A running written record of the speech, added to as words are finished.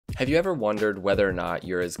Have you ever wondered whether or not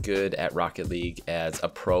you're as good at Rocket League as a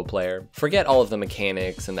pro player? Forget all of the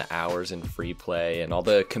mechanics and the hours in free play and all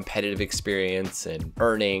the competitive experience and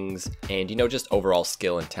earnings and, you know, just overall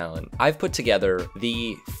skill and talent. I've put together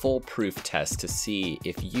the foolproof test to see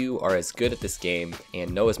if you are as good at this game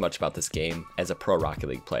and know as much about this game as a pro Rocket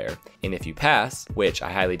League player. And if you pass, which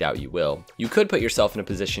I highly doubt you will, you could put yourself in a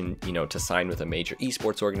position, you know, to sign with a major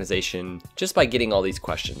esports organization just by getting all these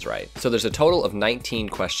questions right. So there's a total of 19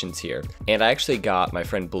 questions here, and I actually got my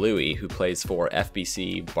friend Bluey, who plays for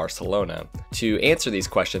FBC Barcelona, to answer these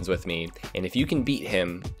questions with me, and if you can beat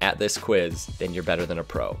him at this quiz, then you're better than a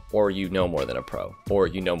pro, or you know more than a pro, or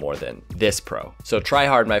you know more than this pro. So try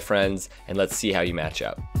hard, my friends, and let's see how you match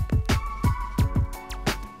up.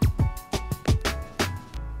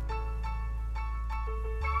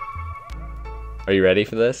 Are you ready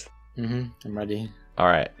for this? I'm ready. All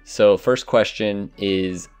right, so first question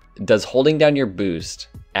is, does holding down your boost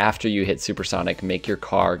after you hit supersonic make your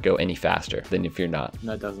car go any faster than if you're not?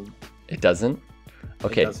 No, it doesn't. It doesn't?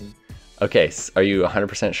 Okay. It doesn't. Okay, so are you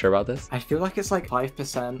 100% sure about this? I feel like it's like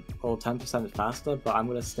 5% or 10% faster, but I'm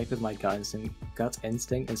going to stick with my gut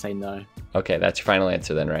instinct and say no. Okay, that's your final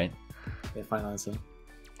answer then, right? Yeah, final answer.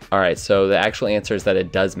 All right, so the actual answer is that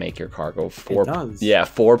it does make your car go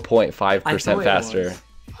 4.5% faster.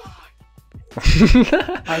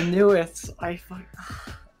 I knew it.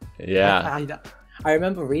 Yeah. I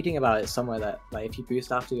remember reading about it somewhere that like if you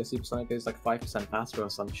boost after your supersonic, it goes like 5% faster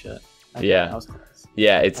or some shit. Yeah. That was close.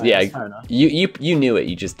 Yeah, it's That's fair enough. you knew it,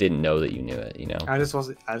 you just didn't know that you knew it, you know. It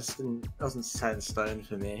wasn't set in stone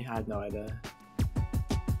for me. I had no idea.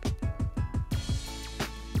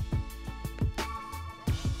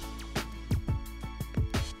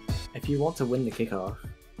 If you want to win the kickoff,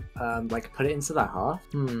 like put it into that half.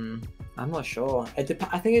 I'm not sure. I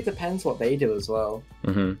think it depends what they do as well.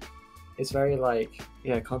 It's very like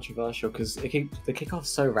controversial because the kickoff's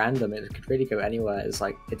so random. It could really go anywhere. It's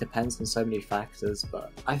like it depends on so many factors.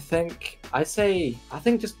 But I think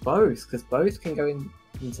just both, because both can go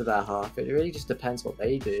into that half. It really just depends what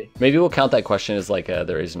they do. Maybe we'll count that question as like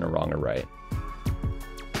there isn't a wrong or right.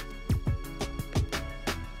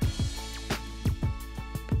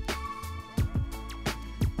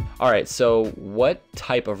 All right, so what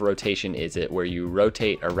type of rotation is it where you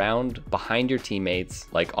rotate around behind your teammates,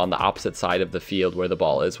 like on the opposite side of the field where the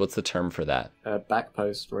ball is? What's the term for that? Back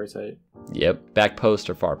post rotate. Yep, back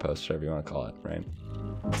post or far post, whatever you want to call it, right?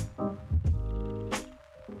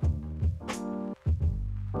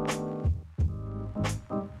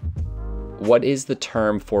 What is the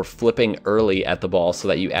term for flipping early at the ball so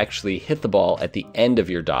that you actually hit the ball at the end of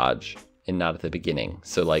your dodge and not at the beginning?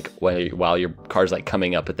 So like while your car's like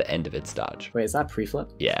coming up at the end of its dodge. Wait, is that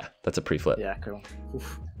pre-flip? Yeah, that's a pre-flip. Yeah, cool.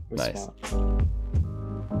 Oof, nice. Smart.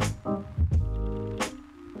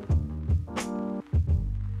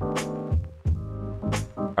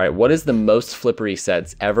 All right, what is the most flip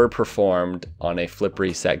resets ever performed on a flip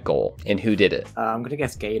reset goal, and who did it? I'm gonna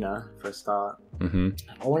guess Gainer for a start. I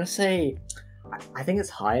want to say, I think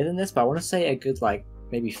it's higher than this, but I want to say a good like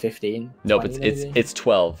maybe 15. Nope, it's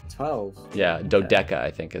 12. 12. Yeah, Dodeca,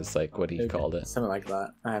 I think is like what he called it. Something like that.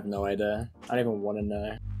 I have no idea. I don't even want to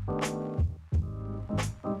know.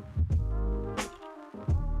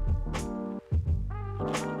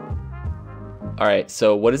 All right,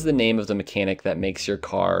 so what is the name of the mechanic that makes your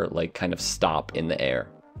car like kind of stop in the air?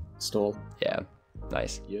 Stall. Yeah,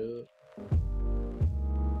 nice. Yeah.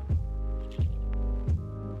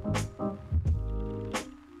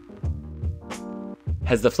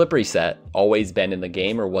 Has the flip reset always been in the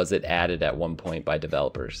game, or was it added at one point by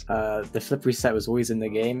developers? The flip reset was always in the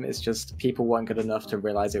game. It's just people weren't good enough to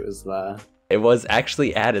realize it was there. It was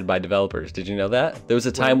actually added by developers. Did you know that? There was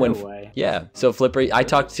a time when... Yeah, so I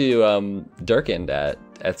talked to Durkin at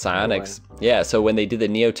Psyonix. Yeah, so when they did the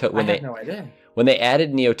Neo Tokyo... I had no idea. When they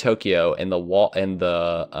added Neo Tokyo and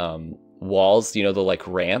the walls, you know, the like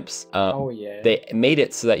ramps, they made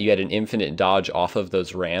it so that you had an infinite dodge off of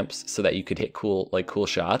those ramps so that you could hit cool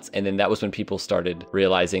shots. And then that was when people started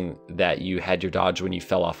realizing that you had your dodge when you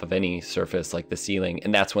fell off of any surface, like the ceiling.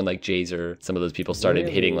 And that's when like Jazer, some of those people started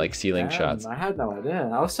hitting like ceiling shots. I had no idea.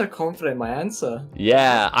 I was so confident in my answer.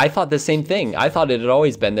 Yeah, I thought the same thing. I thought it had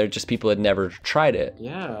always been there, just people had never tried it.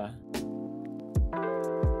 Yeah.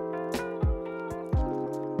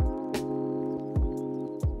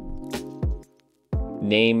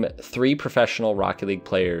 Name 3 professional Rocket League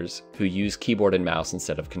players who use keyboard and mouse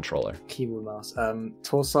instead of controller. Keyboard mouse.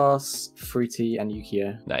 Torsos, Fruity, and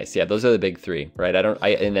Yukio. Nice. Yeah, those are the big 3, right?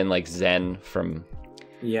 And then like Zen from...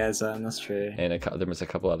 Yeah, Zen, that's true. And there was a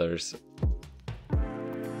couple others.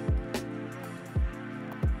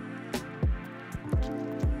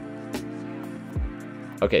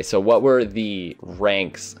 Okay, so what were the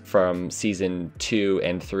ranks from season 2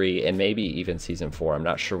 and 3 and maybe even season 4? I'm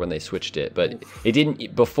not sure when they switched it, but it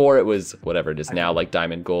didn't, before it was whatever it is now, like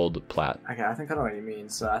diamond, gold, plat. Okay, I think I know what you mean.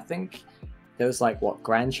 So I think there was like what,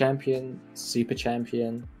 grand champion, super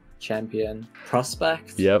champion, champion,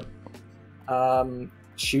 prospect. Yep.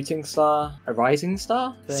 Shooting star, a rising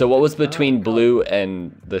star. So what was between blue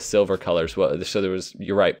and the silver colors? What? So there was,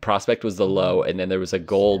 you're right, prospect was the low, and then there was a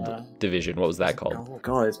gold division. What was that called? Oh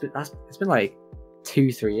god, it's been like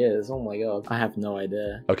 2-3 years. Oh my god, I have no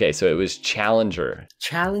idea. Okay, so it was challenger.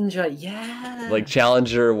 Challenger, yeah. Like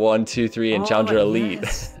challenger 1, 2, 3, and challenger elite.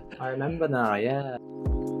 Yes. I remember now. Yeah.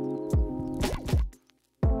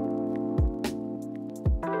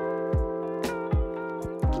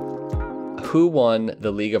 Who won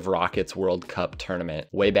the League of Rockets World Cup tournament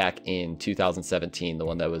way back in 2017? The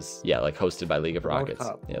one that was, like hosted by League of Rockets.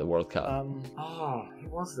 Yeah, the World Cup. Who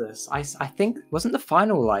was this? I think, wasn't the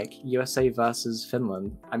final like USA versus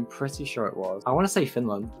Finland? I'm pretty sure it was. I want to say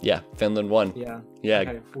Finland. Yeah, Finland won. Yeah. Yeah,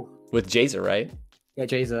 okay. With Jaser, right? Yeah,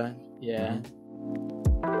 Jaser. Yeah. Mm-hmm.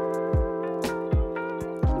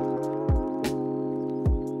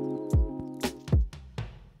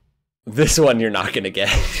 This one you're not gonna get.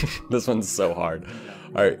 This one's so hard.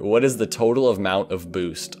 All right, what is the total amount of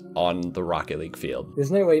boost on the Rocket League field?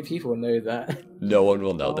 There's no way people know that. No one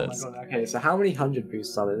will know this. My God. Okay, so how many 100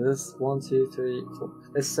 boosts are there? There's 1, 2, 3, 4.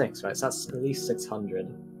 There's 6, right? So that's at least 600.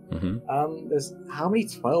 Mm-hmm. There's how many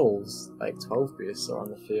 12s? Like 12 boosts are on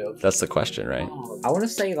the field. That's the question, right? I want to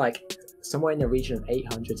say like somewhere in the region of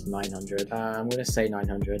 800 to 900. I'm gonna say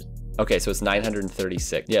 900. Okay, so it's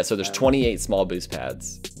 936. Yeah, so there's 28 small boost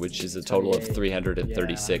pads, which is a total of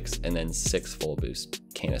 336, and then 6 full boost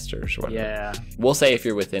canisters or whatever. Yeah. We'll say if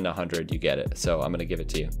you're within 100, you get it. So I'm gonna give it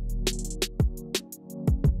to you.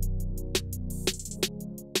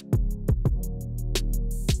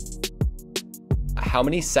 How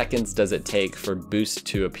many seconds does it take for boost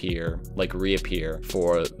to appear, like reappear,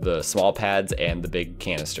 for the small pads and the big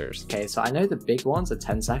canisters? Okay, so I know the big ones are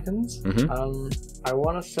 10 seconds. I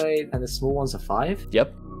want to say, and the small ones are 5.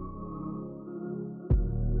 Yep.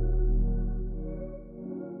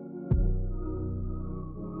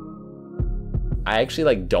 I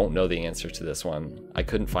actually don't know the answer to this one. I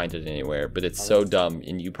couldn't find it anywhere, but it's so dumb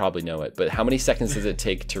and you probably know it. But how many seconds does it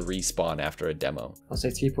take to respawn after a demo? I'll say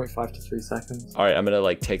 2.5 to 3 seconds. All right, I'm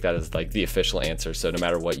gonna take that as the official answer. So no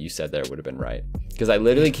matter what you said there, it would have been right. Because I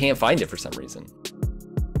literally can't find it for some reason.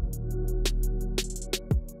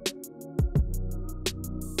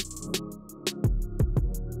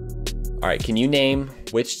 All right, can you name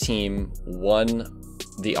which team won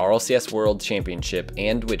the RLCS World Championship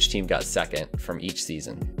and which team got second from each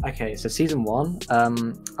season? Okay, so season 1,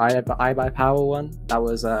 I by Power won. That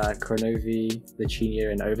was Kronovi,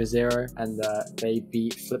 Lichinia, and Overzero, and they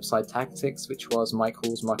beat Flipside Tactics, which was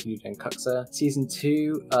Michaels, Marky Duda, and Kuxa. Season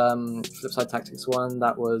 2, Flipside Tactics won.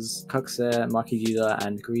 That was Kuxa, Marky Duda,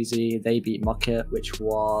 and Greasy. They beat Mucket, which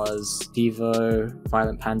was Devo,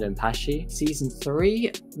 Violent Panda, and Pashi. Season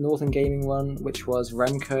 3, Northern Gaming won, which was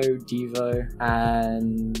Remco, Devo,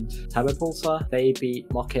 and Turbo Pulsar. They beat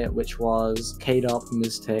Mocket, which was K-Dop,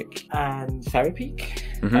 Mystic, and Fairy Peak.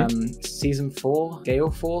 Season 4,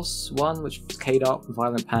 Gale Force won, which was K-Dop,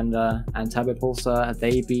 Violent Panda, and Turbo Pulsar.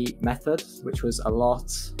 They beat Method, which was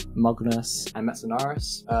Alot, Magnus, and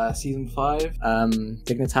Metsonaris. Season 5,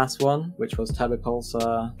 Dignitas won, which was Turbo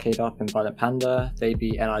Pulsar, K-Dop, and Violent Panda. They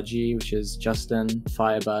beat NRG, which is Justin,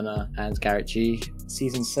 Fireburner, and Garrett G.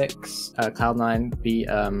 Season 6, Cloud9 beat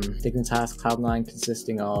Dignitas. Cloud9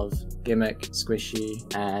 consisting of Gimmick, Squishy,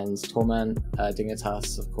 and Torment.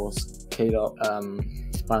 Dignitas, of course, K-Dot,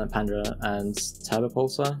 Violent Panda, and Turbo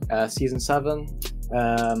Pulsar. Season 7,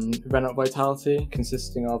 Renok Vitality,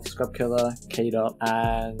 consisting of Scrub Killer, K-Dot,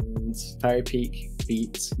 and Fairy Peak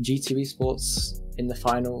beat G2 Esports in the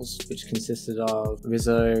finals, which consisted of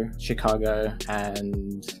Rizzo, Chicago,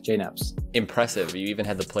 and JNaps. Impressive. You even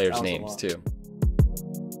had the players' names too.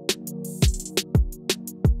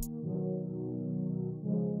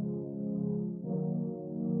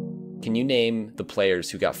 Can you name the players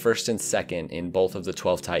who got first and second in both of the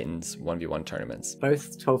 12 Titans 1v1 tournaments?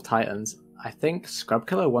 Both 12 Titans. I think Scrub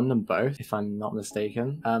Killer won them both, if I'm not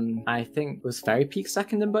mistaken. I think, was Fairy Peak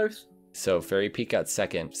second in both? So Fairy Peak got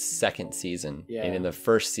second season. Yeah. And in the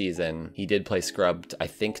first season, he did play Scrubbed, I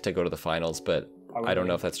think, to go to the finals, but I don't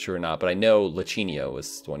know if that's true or not. But I know Lachinio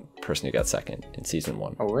was the one person who got second in season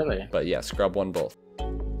 1. Oh, really? But yeah, Scrub won both.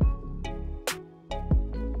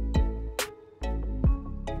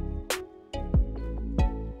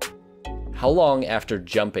 How long after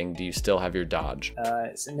jumping do you still have your dodge?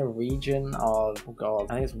 It's in the region of, oh god,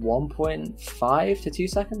 I think it's 1.5 to 2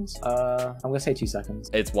 seconds. I'm gonna say 2 seconds.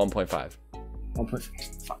 It's 1.5.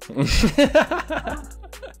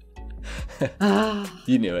 1.5.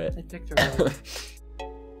 You knew it. I picked her up.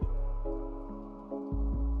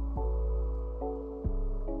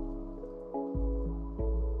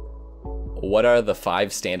 What are the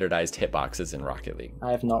 5 standardized hitboxes in Rocket League? I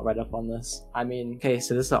have not read up on this. I mean, okay,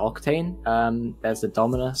 so there's the Octane, there's the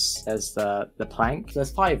Dominus, there's the Plank. There's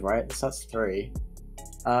 5, right? So that's 3.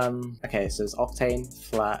 Okay, so there's Octane,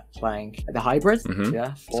 Flat, Plank, the Hybrid?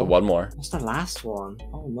 Yeah, 4. So 1 more. What's the last one?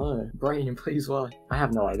 Oh no. Brain, please what? I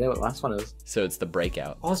have no idea what the last one is. So it's the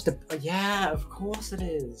Breakout. Oh, it's the, yeah, of course it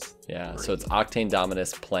is. Yeah, so it's Octane,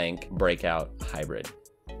 Dominus, Plank, Breakout, Hybrid.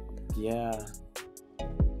 Yeah.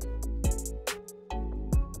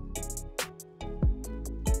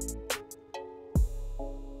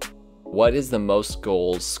 What is the most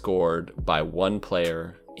goals scored by one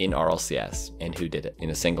player in RLCS, and who did it in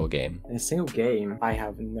a single game? In a single game, I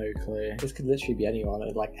have no clue. This could literally be anyone,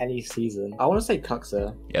 like any season. I want to say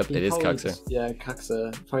Cuxa. Yep, it is Cuxa. Yeah,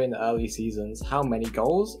 Cuxa. Probably in the early seasons. How many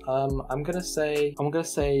goals? I'm gonna say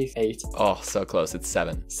 8. Oh, so close. It's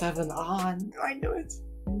 7. 7. Ah, I knew it.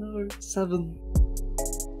 No, 7.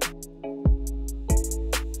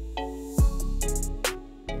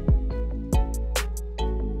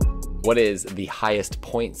 What is the highest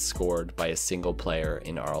points scored by a single player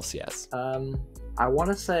in RLCS? I want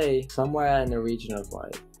to say somewhere in the region of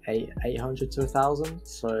like 800 to 1,000.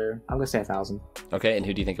 So I'm gonna say 1,000. Okay, and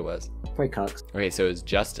who do you think it was? Probably Cux. Okay, so it was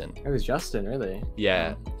Justin. It was Justin, really?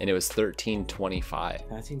 Yeah, and it was 1325.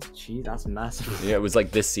 13, geez, that's massive. Yeah, it was like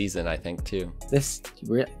this season, I think, too. That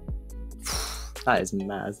is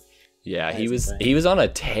mad. Yeah, That he is was insane. he was on a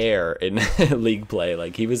tear in league play.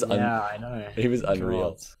 Like he was Yeah, I know. he was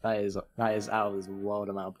unreal. God, that is out of this world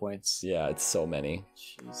amount of points. Yeah, it's so many.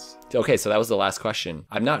 Jeez. Okay, so that was the last question.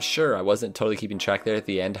 I'm not sure. I wasn't totally keeping track there at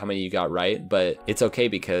the end how many you got right, but it's okay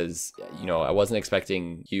because, you know, I wasn't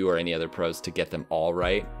expecting you or any other pros to get them all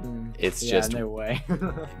right. It's just no way.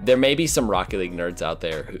 there may be some Rocket League nerds out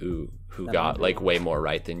there who That got might be. like way more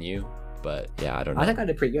right than you, but yeah, I don't know. I think I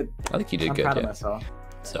did pretty good. I think you did I'm good. proud Yeah. of myself.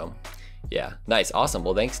 So, yeah, nice, awesome.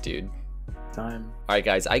 Well, thanks, dude. Time. All right,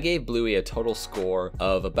 guys, I gave Bluey a total score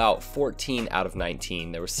of about 14 out of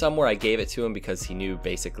 19. There was some where I gave it to him because he knew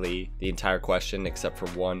basically the entire question except for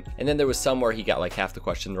one. And then there was some where he got like half the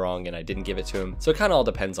question wrong and I didn't give it to him. So it kind of all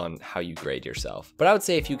depends on how you grade yourself. But I would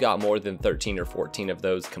say if you got more than 13 or 14 of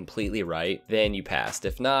those completely right, then you passed.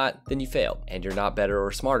 If not, then you failed. And you're not better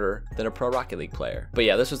or smarter than a pro Rocket League player. But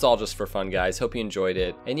yeah, this was all just for fun, guys. Hope you enjoyed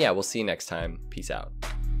it. And yeah, we'll see you next time. Peace out.